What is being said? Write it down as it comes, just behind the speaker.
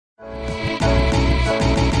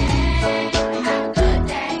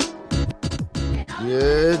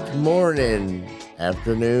morning,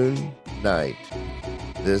 afternoon, night.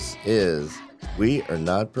 This is We Are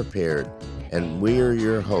Not Prepared, and we are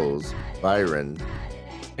your hosts, Byron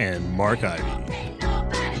and Mark Ivy.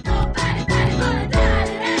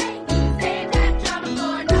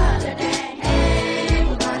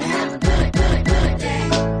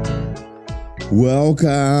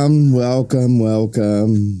 Welcome,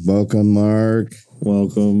 Mark.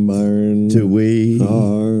 Welcome, Byron. To We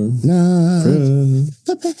Are Not Prepared.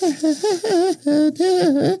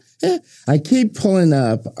 I keep pulling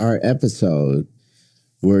up our episode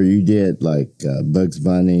where you did like Bugs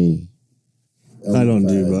Bunny. I don't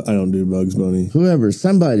do Bugs Bunny.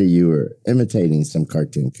 Somebody you were imitating some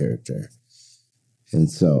cartoon character,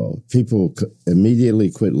 and so people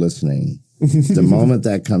immediately quit listening the moment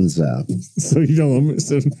that comes up. So you don't want me.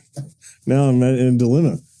 So now I'm in a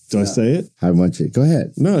dilemma. Do I say it? I want you. Go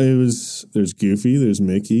ahead. No, there's Goofy, there's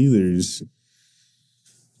Mickey,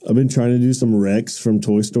 I've been trying to do some Rex from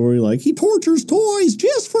Toy Story, like, he tortures toys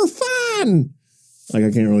just for fun. Like, I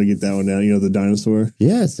can't really get that one down. You know, the dinosaur?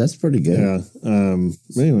 Yes, that's pretty good. Yeah.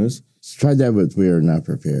 Anyways. Let's try that with We Are Not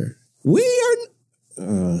Prepared.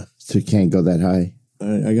 So you can't go that high?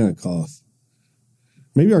 I got a cough.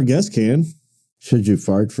 Maybe our guest can. Should you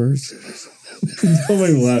fart first? Don't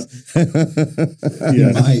make me laugh.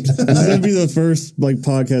 Yeah. This is going to be the first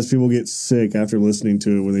podcast people get sick after listening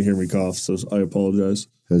to it when they hear me cough, so I apologize.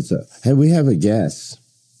 Hey, we have a guest,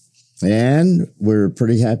 and we're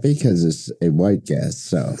pretty happy because it's a white guest,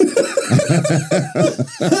 so.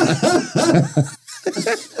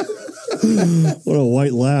 What a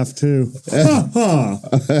white laugh, too.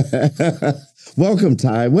 Welcome,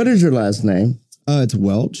 Ty. What is your last name? It's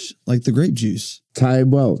Welch, like the grape juice. Ty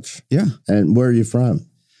Welch. Yeah. And where are you from?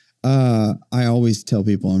 I always tell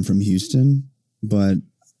people I'm from Houston, but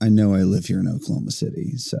I know I live here in Oklahoma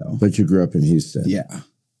City, so. But you grew up in Houston. Yeah.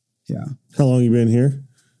 Yeah. How long you been here?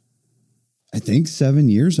 I think 7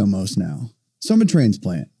 years almost now. So I'm a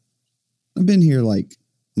transplant. I've been here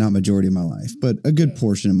not majority of my life, but a good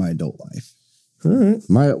portion of my adult life. All right.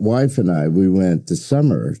 My wife and I, we went this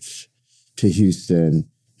summer to Houston,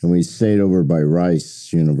 and we stayed over by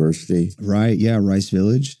Rice University. Right, yeah, Rice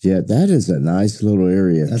Village. Yeah, that is a nice little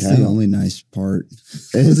area. That's the only nice part.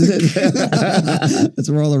 Is it? That's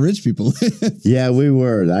where all the rich people live. Yeah, we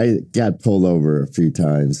were. I got pulled over a few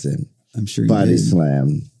times and I'm sure you body did.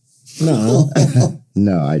 slammed. No.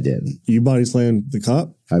 No, I didn't. You body slammed the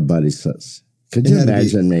cop? I body slammed. Could you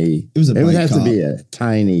imagine me? It was a bike would have cop. to be a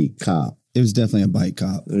tiny cop. It was definitely a bike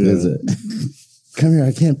cop. Yeah. Is it? Come here,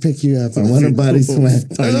 I can't pick you up. I want a body slam. One of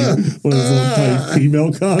those little tiny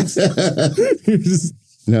female cops.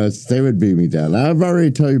 No, they would beat me down. I've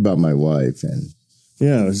already told you about my wife, and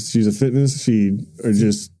yeah, she's a fitness. She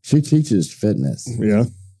teaches fitness. Yeah.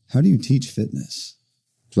 How do you teach fitness?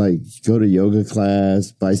 Like go to yoga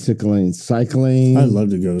class, bicycling, cycling. I'd love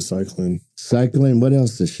to go to cycling. Cycling. What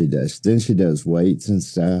else does she do? Then she does weights and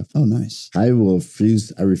stuff. Oh, nice. I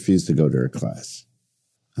refuse to go to her class.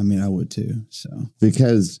 I mean, I would too. So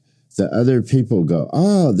because the other people go,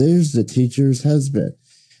 oh, there's the teacher's husband,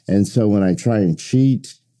 and so when I try and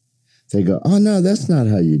cheat, they go, oh no, that's not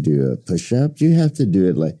how you do a push-up. You have to do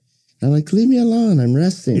it I'm like, leave me alone. I'm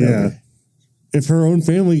resting. Yeah. Okay. If her own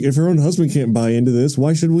husband can't buy into this,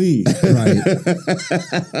 why should we? Right.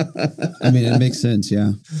 I mean, it makes sense.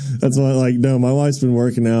 Yeah. That's why, no, my wife's been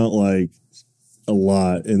working out a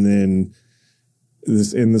lot, and then.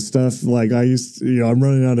 The stuff I used to, I'm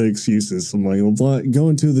running out of excuses. I'm like, well,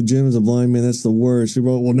 going to the gym as a blind man, that's the worst.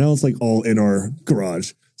 Well, now it's all in our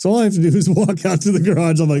garage. So all I have to do is walk out to the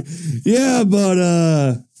garage. I'm like, yeah, but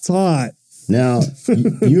it's hot. Now,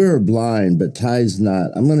 you're blind, but Ty's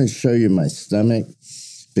not. I'm going to show you my stomach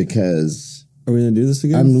because... Are we going to do this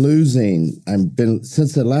again? I'm losing.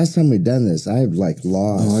 Since the last time we've done this, I've lost.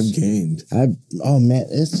 Oh, I've gained. Oh, man,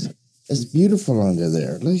 it's beautiful under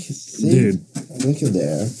there. Look at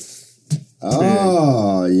there.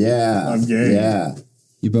 Oh, yeah. I'm gay. Yeah.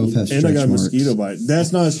 You both have stretch marks. And I got a marks. mosquito bite.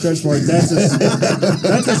 That's not a stretch mark. That's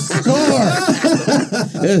a scar.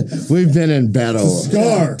 We've been in battle.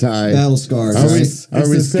 Scar. Ty. Battle scars. Are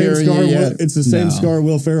we scaring you yet? It's the same scar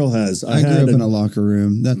Will Ferrell has. I grew up in a locker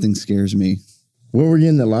room. Nothing scares me. What were you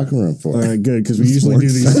in the locker room for? All right, good, because we usually do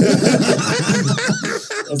these.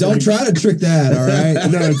 Don't try to trick that, all right?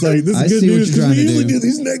 No, it's this is good news because we usually do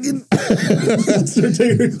these naked.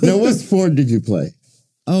 Now, what sport did you play?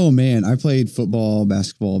 Oh, man. I played football,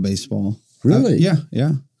 basketball, baseball. Really?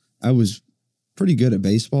 Yeah. I was pretty good at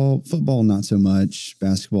baseball. Football, not so much.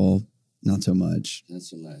 Basketball, not so much. Not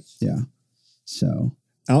so much. Yeah. So.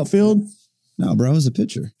 Outfield? No, bro, I was a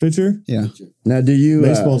pitcher. Pitcher? Yeah, Now, do you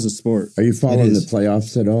Baseball's a sport. are you following the is.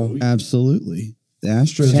 playoffs at all? absolutely. The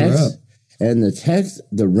Astros are up. And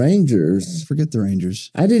the Rangers. Forget the Rangers.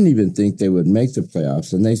 I didn't even think they would make the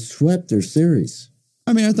playoffs, and they swept their series.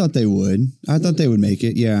 I mean, I thought they would. I thought they would make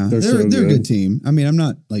it. Yeah, They're they're so a good. good team. I mean, I'm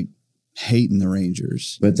not like hating the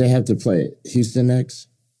Rangers. But they have to play Houston next,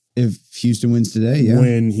 If Houston wins today, yeah.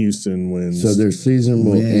 When Houston wins. so their season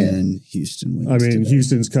will end. When Houston wins. I mean, today.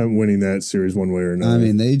 Houston's come winning that series one way or another. I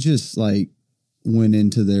mean, they just like went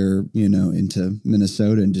into their, into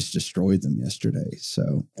Minnesota and just destroyed them yesterday.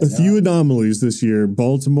 So a few anomalies this year.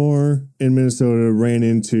 Baltimore and Minnesota ran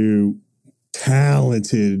into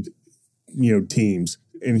talented, teams.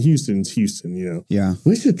 And Houston's Houston, yeah,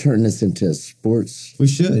 We should turn this into a sports we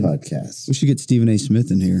should. podcast. We should get Stephen A.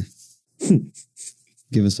 Smith in here.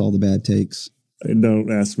 Give us all the bad takes.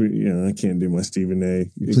 Don't ask me. I can't do my Stephen A.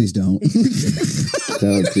 Please don't.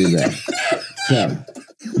 Don't do that. So,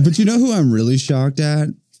 But you know who I'm really shocked at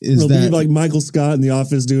is It'll be that like Michael Scott in The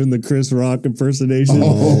Office doing the Chris Rock impersonation.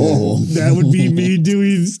 Oh. That would be me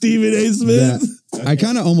doing Stephen A. Smith. I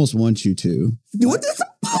kind of almost want you to. What is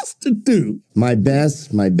supposed to do? my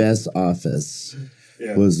best office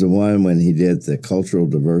Yeah. was the one when he did the cultural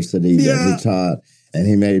diversity that Yeah. he taught, and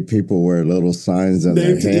he made people wear little signs on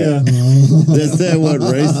their head Yeah. that said what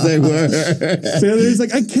race they were. So he's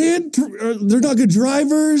like, I can't. They're not good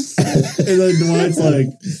drivers. And then Dwight's like,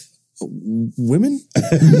 women?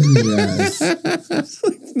 Yes.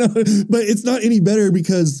 No, but it's not any better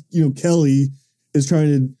because Kelly is trying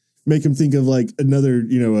to make him think of like another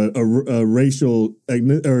a racial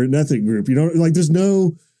or an ethnic group. Like there's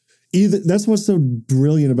no either. That's what's so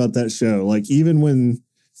brilliant about that show. Like even when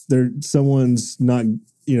someone's not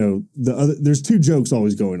the other. There's two jokes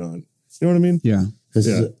always going on. You know what I mean? Yeah.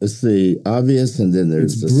 It's the obvious, and then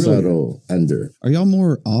there's It's the brilliant. subtle under. Are y'all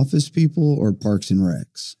more Office people or Parks and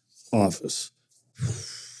Recs? Office.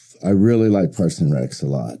 I really like Parks and Recs a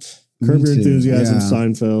lot. Curb Me Your too. Enthusiasm, Yeah.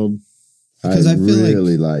 Seinfeld. Because I feel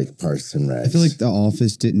really like Parks and Recs. I feel like The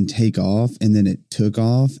Office didn't take off, and then it took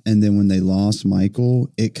off, and then when they lost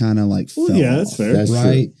Michael, it kind of like Well, fell yeah, off, that's fair. That's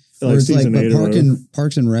right? Like Where it's like, season but 8 or whatever.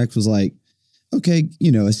 Parks and Rec was like, okay,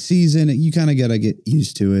 a season, you kind of got to get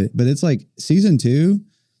used to it. But it's like season 2,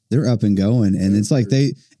 they're up and going, and it's like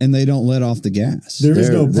they don't let off the gas. There is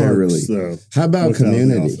no They're parks really- though. How about without The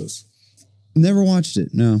Community? Office. Never watched it.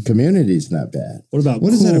 No. Community's not bad. What about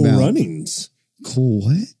What is that Cool about? Runnings? Cool.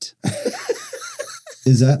 What?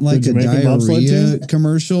 Is that like a Jamaican bobsled diarrhea team?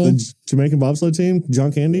 commercial? The Jamaican bobsled team,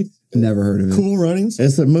 John Candy. Never heard of it. Cool Runnings.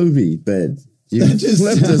 It's a movie, but you That just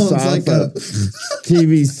flipped us sounds off like a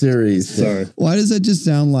TV series. Sorry. Why does that just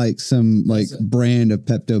sound like some brand of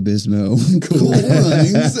Pepto Bismol? Cool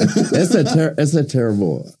Runnings. It's a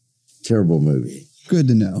terrible movie. Good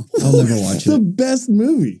to know. I'll never watch It's the it. best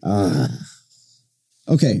movie.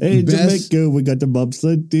 Okay. Hey, best. Jamaica, we got the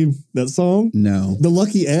bobsled team. That song? No. The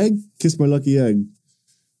Lucky Egg? Kiss My Lucky Egg.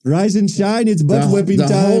 Rise and shine, it's butt whipping The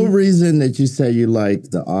whole time. reason that you say you like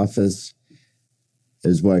The Office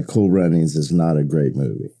is why Cool Runnings is not a great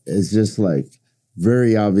movie. It's just like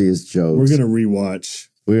very obvious jokes. We're going to rewatch.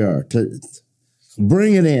 We are.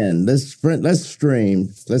 Bring it in. Let's stream.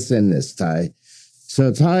 Let's end this, Ty.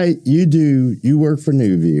 So, Ty, you work for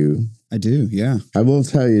New View. I do. Yeah. I will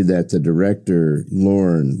tell you that the director,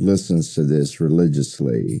 Lauren, listens to this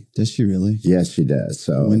religiously. Does she really? Yes, she does.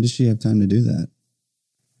 So When does she have time to do that?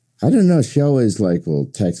 I don't know. She always will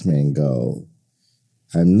text me and go,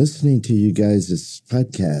 I'm listening to you guys'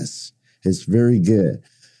 podcast. It's very good.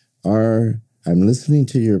 Or I'm listening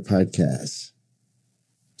to your podcast.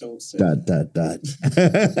 Don't say Dot.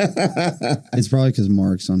 It's probably because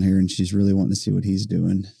Mark's on here and she's really wanting to see what he's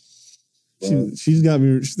doing. She's got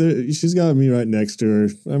me. She's got me right next to her.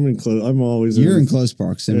 I'm always. You're in close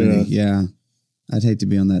proximity. Yeah. I'd hate to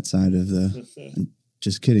be on that side of the. I'm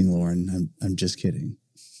just kidding, Lauren. I'm just kidding.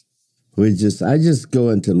 I just go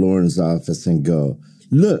into Lauren's office and go,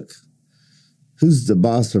 look, who's the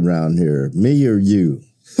boss around here, me or you?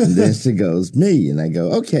 And then she goes, me. And I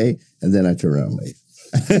go, okay. And then I turn around and leave.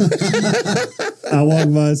 I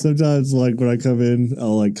walk by sometimes, like when I come in,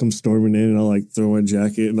 I'll come storming in and I'll throw my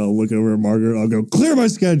jacket and I'll look over at Margaret. I'll go, clear my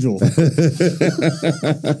schedule. And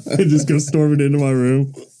just go storming into my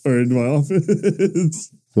room or into my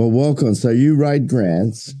office. Well, welcome. So you write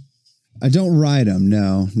grants. I don't write them.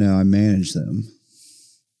 No, I manage them.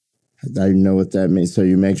 I know what that means. So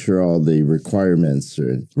you make sure all the requirements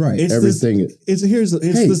are Right. everything. It's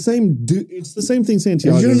the same. It's the same thing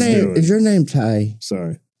Santiago's doing. Is your name Ty?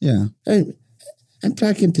 Sorry. Yeah. Hey, I'm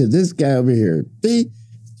talking to this guy over here.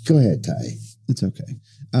 Go ahead, Ty. It's okay.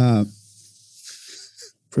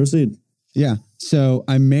 Proceed. Yeah. So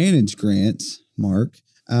I manage grants, Mark.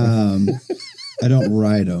 I don't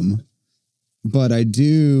write them, but I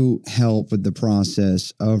do help with the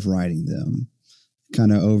process of writing them.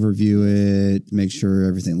 Kind of overview it, make sure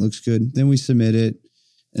everything looks good. Then we submit it,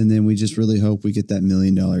 and then we just really hope we get that $1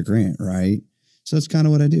 million grant, right? So that's kind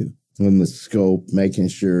of what I do. On the scope, making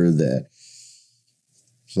sure that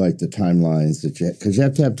like the timelines that because you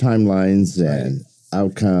have to have timelines and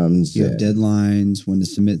outcomes. You have deadlines when to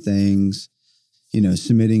submit things,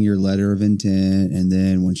 submitting your letter of intent. And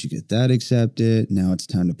then once you get that accepted, now it's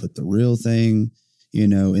time to put the real thing,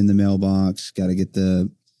 in the mailbox. Got to get the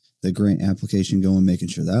grant application going, making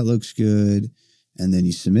sure that looks good. And then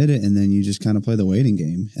you submit it, and then you just kind of play the waiting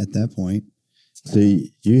game at that point. So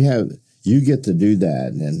you get to do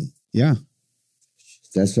that. And yeah,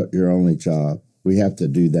 that's your only job. We have to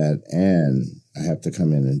do that. And I have to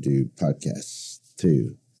come in and do podcasts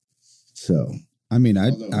too. So, I mean,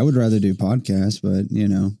 I would rather do podcasts, but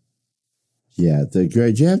Yeah, the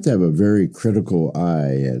grade, you have to have a very critical eye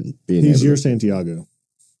and being He's your Santiago.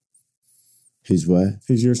 He's what?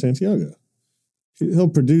 He's your Santiago. He'll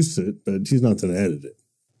produce it, but he's not going to edit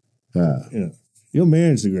it. You'll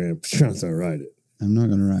manage the grant, but you're not going to write it. I'm not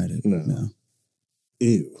going to write it. No.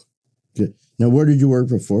 Ew. Good. Now, where did you work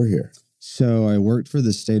before here? So I worked for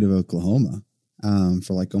the state of Oklahoma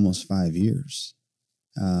for like almost 5 years.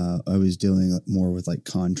 I was dealing more with like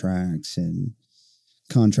contracts and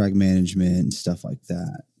contract management and stuff like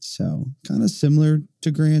that. So kind of similar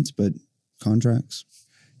to grants, but contracts.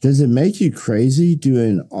 Does it make you crazy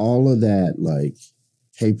doing all of that like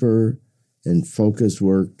paper and focus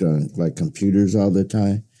work on like computers all the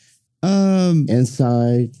time?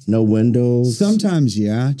 Inside, no windows? Sometimes,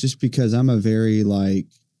 yeah, just because I'm a very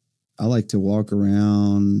I like to walk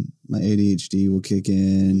around. My ADHD will kick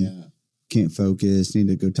in. Yeah. Can't focus. Need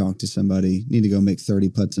to go talk to somebody. Need to go make 30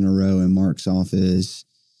 putts in a row in Mark's office.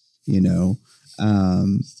 Still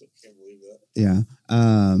can't believe that. Yeah.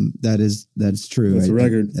 That's true. That's a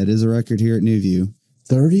record. That is a record here at Newview.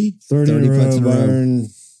 30? 30 in a putts in a row. Byron.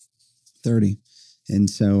 30. And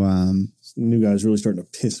so, This new guy's really starting to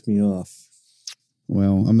piss me off.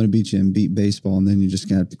 well, I'm going to beat you in beat baseball, and then you're just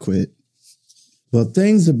going to have to quit. Well,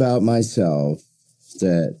 things about myself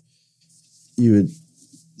that you would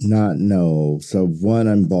not know. So, one,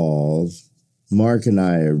 I'm bald. Mark and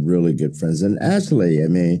I are really good friends. And actually, I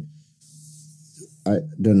mean, I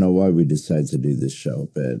don't know why we decided to do this show,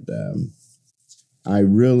 but I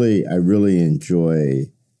really enjoy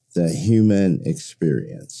the human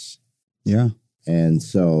experience. Yeah. And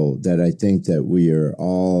so that I think that we are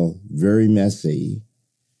all very messy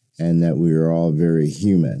and that we are all very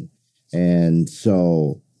human. And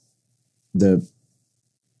so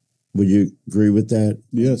would you agree with that?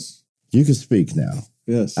 Yes. You can speak now.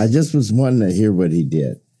 Yes. I just was wanting to hear what he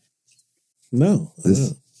did. No.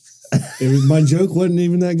 My joke wasn't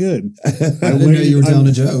even that good. I didn't know you were telling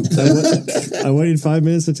a joke. I waited 5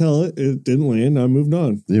 minutes to tell it. It didn't land. I moved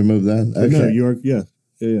on. You moved on? But Okay. no, you are.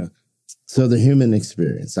 Yeah. So the human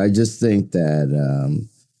experience, I just think that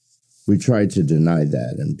we try to deny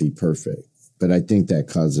that and be perfect. But I think that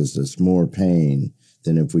causes us more pain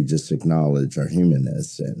than if we just acknowledge our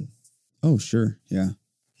humanness. And Oh, sure. Yeah.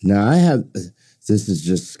 now this is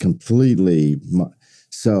just completely,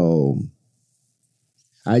 so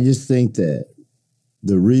I just think that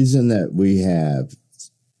the reason that we have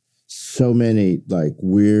so many like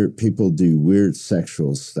weird people do weird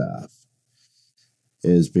sexual stuff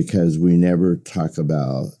is because we never talk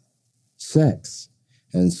about sex.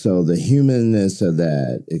 And so the humanness of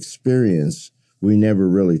that experience, we never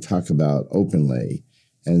really talk about openly.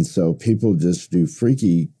 And so people just do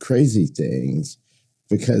freaky, crazy things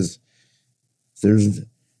because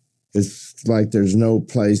it's like there's no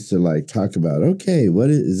place to like talk about, okay, what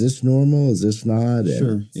is this normal? Is this not?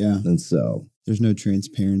 Sure. Yeah. And so There's no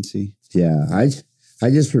transparency. yeah, I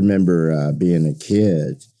just remember being a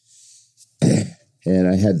kid, and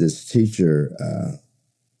I had this teacher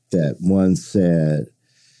that once said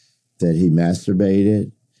that he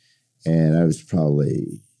masturbated, and I was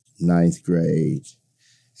probably 9th grade,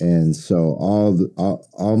 and so all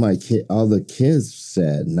the kids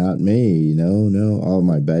said, not me, no, all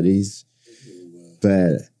my buddies,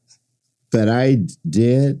 but I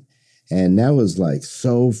did. And that was like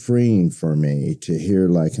so freeing for me to hear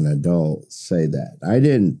like an adult say that. I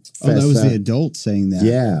didn't fess that was up. the adult saying that.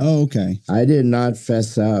 Yeah. Oh, okay. I did not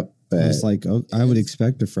fess up, but It's like, I would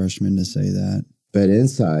expect a freshman to say that. but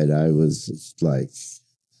inside I was like,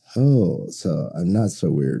 oh, so I'm not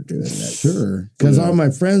so weird doing that. Sure. Because all my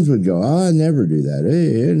friends would go, oh, I never do that.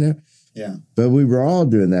 Hey, Yeah. But we were all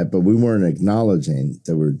doing that, but we weren't acknowledging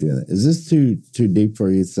that we were doing it. Is this too deep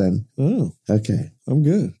for you, son? Oh, Okay. I'm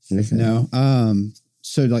good. Okay. No.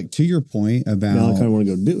 So like to your point about Now I kind of want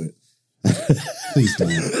to go do it. please don't.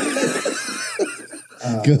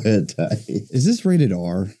 Go ahead, Ty. Is this rated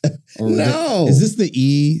R? Or No. Is this the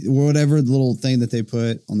E, whatever little thing that they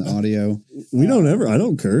put on the audio? We don't ever. I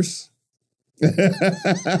don't curse. This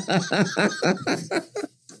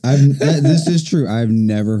is true. I've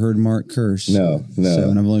never heard Mark curse. No. So,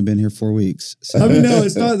 and I've only been here 4 weeks. So. I mean, no,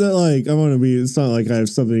 it's not that like I want to be. It's not like I have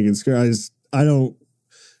something against curse. I don't.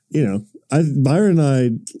 Byron and I,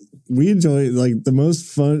 we enjoy like the most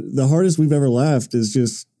fun. The hardest we've ever laughed is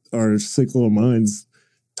just our sick little minds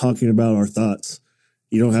talking about our thoughts.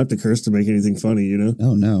 You don't have to curse to make anything funny, you know?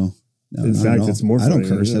 Oh, no. In fact, it's more funny. I don't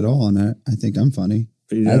curse at all on that. I think I'm funny.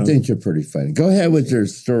 I think you're pretty funny. Go ahead with your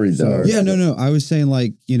story, though. Yeah, no. I was saying,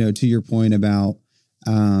 like, to your point about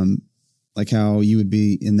like how you would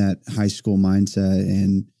be in that high school mindset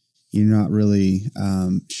and you're not really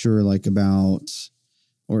sure, like, about,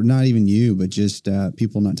 or not even you, but just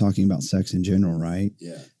people not talking about sex in general, right?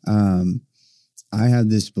 Yeah. I had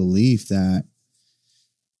this belief that,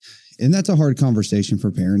 and that's a hard conversation for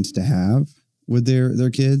parents to have with their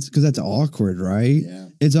kids because that's awkward, right? Yeah.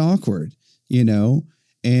 It's awkward,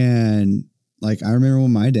 and like I remember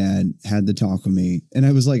when my dad had the talk with me, and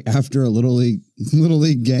I was like after a little league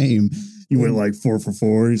game. You went like 4 for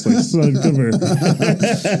 4. He's like, son, come here.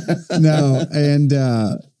 No, and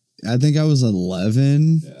I think I was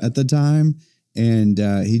 11 at the time, and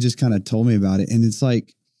he just kind of told me about it, and it's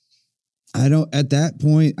like at that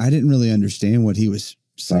point I didn't really understand what he was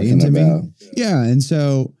saying to me. Yeah, and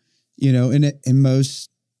so and most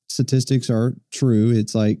statistics are true.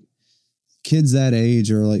 It's like kids that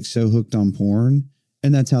age are like so hooked on porn,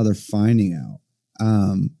 and that's how they're finding out.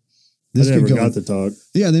 They never got the talk.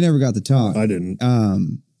 Yeah, they never got the talk. I didn't.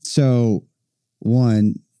 So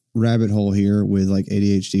one rabbit hole here with like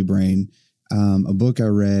ADHD brain. A book I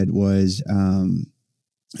read was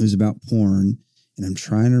it was about porn, and I'm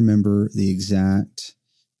trying to remember the exact.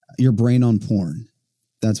 Your Brain on Porn.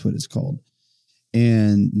 That's what it's called.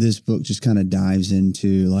 And this book just kind of dives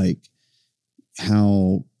into like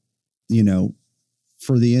how,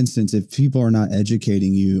 for the instance, if people are not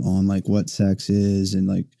educating you on like what sex is and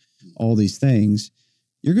like all these things,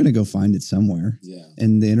 you're going to go find it somewhere. Yeah.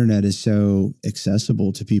 And the internet is so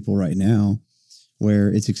accessible to people right now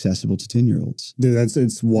where it's accessible to 10-year-olds. Dude,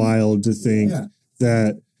 it's wild to think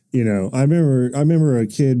that, I remember a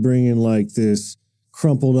kid bringing like this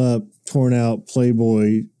crumpled up, torn out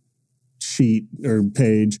Playboy sheet or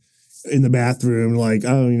page in the bathroom. Like, I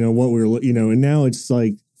don't know what we were, and now it's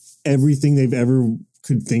like everything they've ever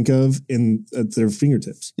could think of at their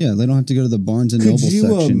fingertips. Yeah. They don't have to go to the Barnes and Noble section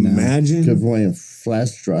now. Could you imagine? Good playing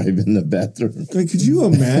flash drive in the bathroom. Like, could you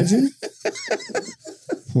imagine?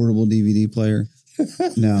 Portable DVD player.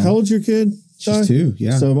 No. How old's your kid? She's 2.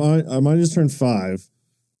 Yeah. So mine just turned 5.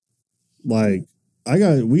 Like,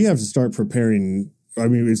 we have to start preparing. I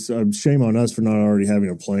mean, it's a shame on us for not already having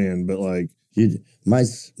a plan, but like my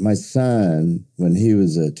son, when he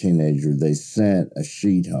was a teenager, they sent a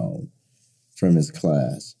sheet home from his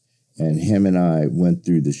class, and him and I went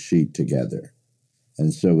through the sheet together,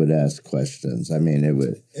 and so would ask questions. I mean, it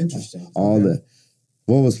would interesting. What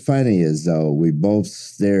was funny is though we both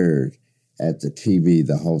stared at the TV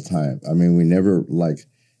the whole time. I mean, we never like.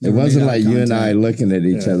 It wasn't like you and I looking at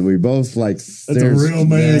each other. We both like stared. That's a real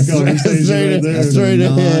man conversation right there. Straight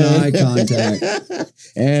ahead. Eye contact.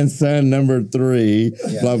 And son number 3,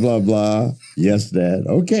 blah, blah, blah. Yes, Dad.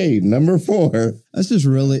 Okay, number 4. That's a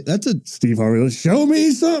Steve Harvey. Show me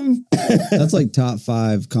something. That's like top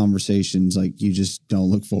 5 conversations like you just don't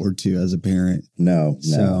look forward to as a parent. No.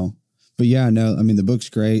 So, but yeah, no, I mean, the book's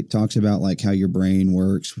great. Talks about like how your brain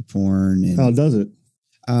works with porn. And how does it?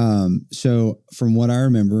 So from what I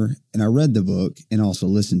remember, and I read the book and also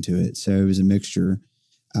listened to it, so it was a mixture.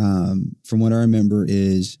 From what I remember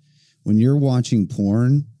is when you're watching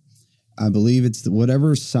porn, I believe it's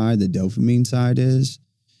whatever side the dopamine side is,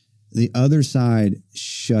 the other side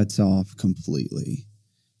shuts off completely.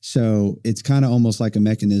 So it's kind of almost like a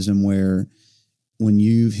mechanism where when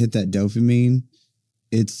you hit that dopamine,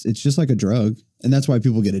 it's just like a drug. And that's why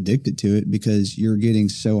people get addicted to it, because you're getting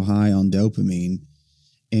so high on dopamine.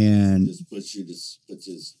 And it just puts you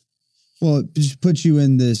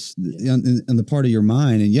in this in the part of your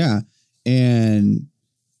mind, and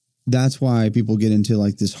that's why people get into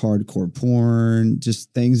like this hardcore porn,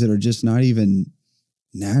 just things that are just not even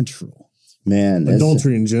natural. Man,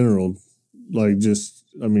 adultery in general, like just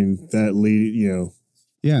that lead,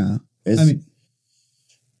 Yeah,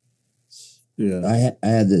 Yeah. I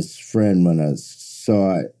had this friend when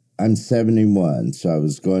I'm 71, so I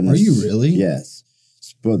was going to... Are you really? Yes.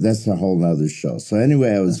 But that's a whole nother show. So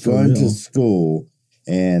anyway, I was That's for going to real. school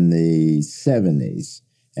in the 70s,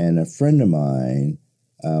 and a friend of mine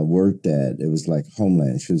worked it was like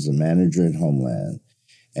Homeland. She was a manager at Homeland,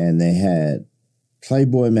 and they had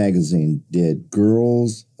Playboy magazine did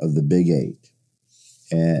Girls of the Big Eight,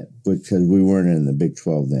 and because we weren't in the Big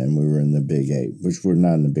 12 then, we were in the Big Eight, which we're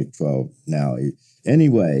not in the Big 12 now.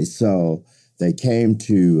 Anyway, so they came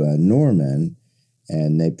to Norman,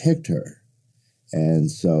 and they picked her.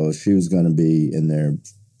 And so she was going to be in their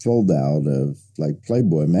fold out of like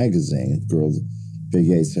Playboy magazine, Girls Big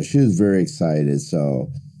Eight. So she was very excited.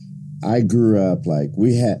 So I grew up like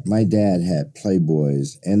my dad had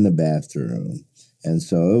Playboys in the bathroom. And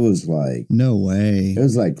so it was like, No way. it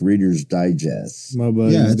was like Reader's Digest. My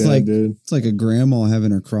buddy's Yeah, it's dad like did. it's like a grandma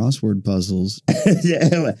having her crossword puzzles.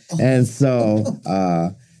 Yeah. And so,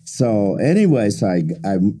 so I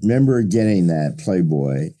remember getting that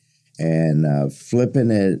Playboy and flipping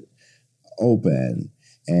it open,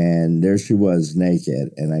 and there she was naked,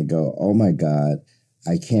 and I go, oh my God,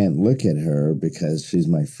 I can't look at her because she's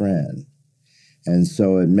my friend. And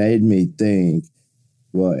so it made me think,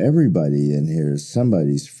 well, everybody in here is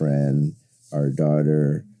somebody's friend, our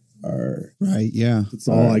daughter, our... Right, yeah. That's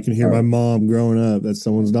all I can hear my mom growing up. That's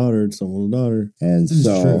someone's daughter. It's someone's daughter. And That's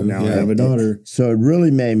so true. Now I Yeah. have a daughter. So it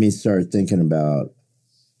really made me start thinking about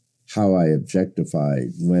how I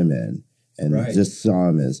objectified women and Right. just saw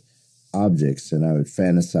them as objects, and I would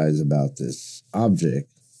fantasize about this object,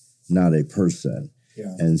 not a person.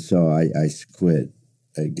 Yeah. And so I quit.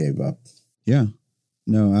 I gave up. Yeah.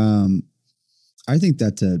 No, I think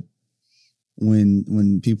that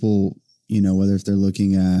when people, whether if they're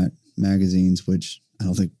looking at magazines, which I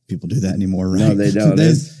don't think people do that anymore, right? No, they don't.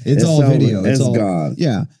 It's all over. video. It's all gone.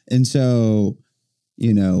 Yeah. And so,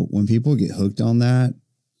 when people get hooked on that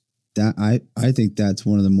I think that's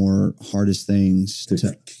one of the more hardest things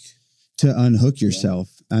to unhook yourself.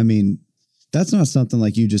 I mean, that's not something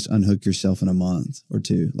like you just unhook yourself in a month or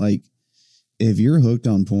two. Like if you're hooked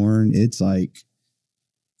on porn, it's like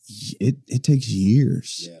it takes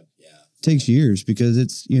years. Yeah. It takes years because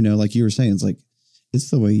it's, like you were saying, it's like it's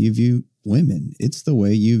the way you view women. It's the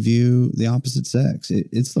way you view the opposite sex.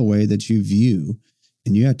 It's the way that you view,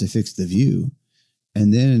 and you have to fix the view.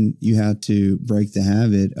 And then you have to break the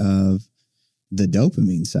habit of the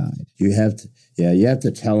dopamine side. You have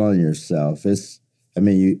to tell on yourself.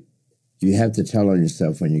 You have to tell on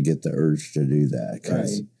yourself when you get the urge to do that,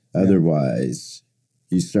 because otherwise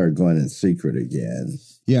you start going in secret again.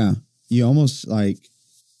 Yeah. You almost like,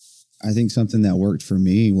 I think something that worked for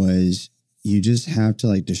me was you just have to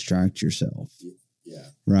like distract yourself. Yeah.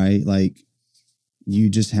 Right? Like you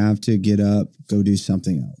just have to get up, go do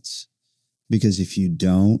something else. Because if you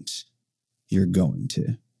don't, you're going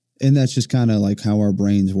to. And that's just kind of like how our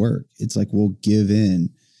brains work. It's like we'll give in.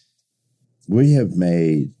 We have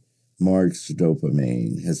made Mark's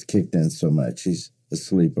dopamine has kicked in so much. He's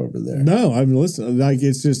asleep over there. No, I'm listening. Like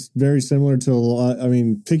it's just very similar to a lot. I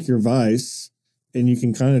mean, pick your vice, and you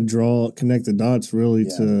can kind of connect the dots really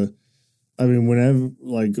to. I mean, when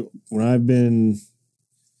I've been,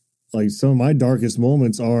 like some of my darkest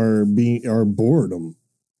moments are boredom.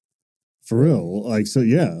 For real. So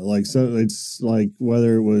it's like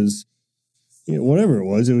whether it was, whatever it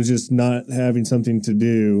was just not having something to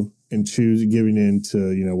do and giving in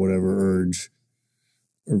to, whatever urge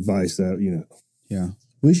or vice that, Yeah.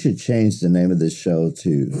 We should change the name of this show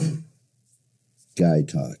to Guy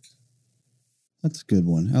Talk. That's a good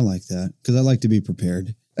one. I like that because I like to be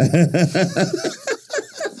prepared.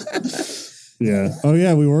 Yeah. Oh,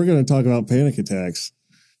 yeah. We were going to talk about panic attacks.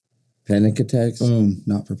 Panic attacks? Boom.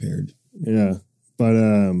 Not prepared. Yeah. But,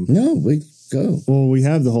 No, we go. well, we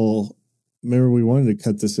have the whole, remember we wanted to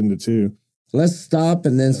cut this into two. Let's stop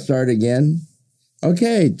and then start again.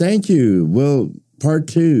 Okay, thank you. Well, part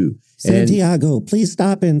 2. Santiago, please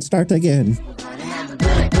stop and start again.